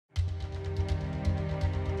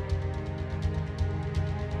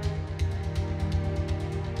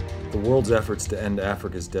The world's efforts to end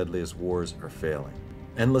Africa's deadliest wars are failing.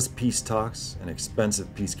 Endless peace talks and expensive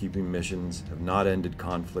peacekeeping missions have not ended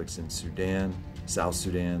conflicts in Sudan, South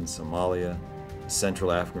Sudan, Somalia, the Central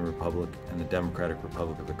African Republic, and the Democratic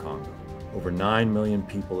Republic of the Congo. Over 9 million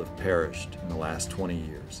people have perished in the last 20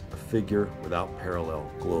 years, a figure without parallel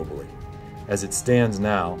globally. As it stands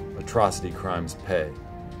now, atrocity crimes pay.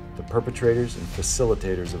 The perpetrators and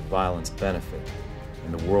facilitators of violence benefit,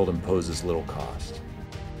 and the world imposes little cost.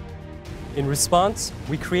 In response,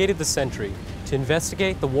 we created the Sentry to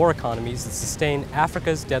investigate the war economies that sustain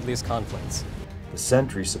Africa's deadliest conflicts. The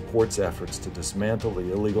Sentry supports efforts to dismantle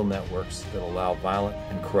the illegal networks that allow violent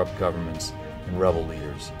and corrupt governments and rebel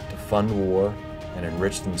leaders to fund war and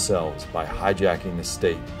enrich themselves by hijacking the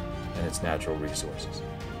state and its natural resources.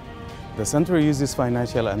 The Center uses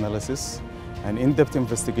financial analysis and in-depth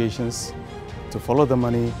investigations to follow the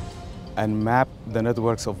money and map the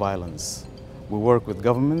networks of violence. We work with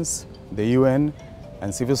governments, the UN,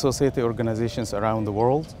 and civil society organizations around the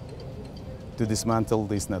world to dismantle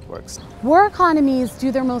these networks. War economies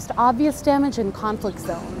do their most obvious damage in conflict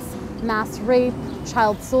zones: mass rape,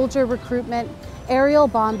 child soldier recruitment, aerial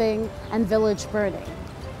bombing, and village burning.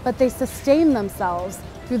 But they sustain themselves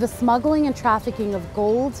through the smuggling and trafficking of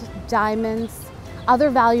gold, diamonds, other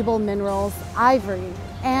valuable minerals, ivory,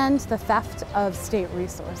 and the theft of state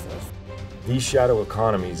resources. These shadow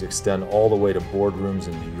economies extend all the way to boardrooms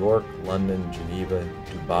in New York, London, Geneva,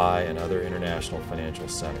 Dubai, and other international financial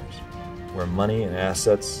centers, where money and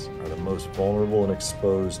assets are the most vulnerable and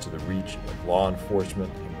exposed to the reach of law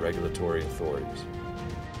enforcement and regulatory authorities.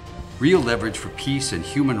 Real leverage for peace and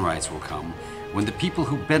human rights will come when the people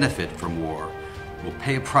who benefit from war will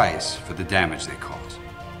pay a price for the damage they cause.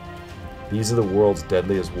 These are the world's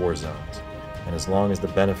deadliest war zones, and as long as the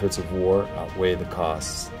benefits of war outweigh the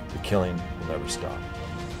costs, the killing will never stop.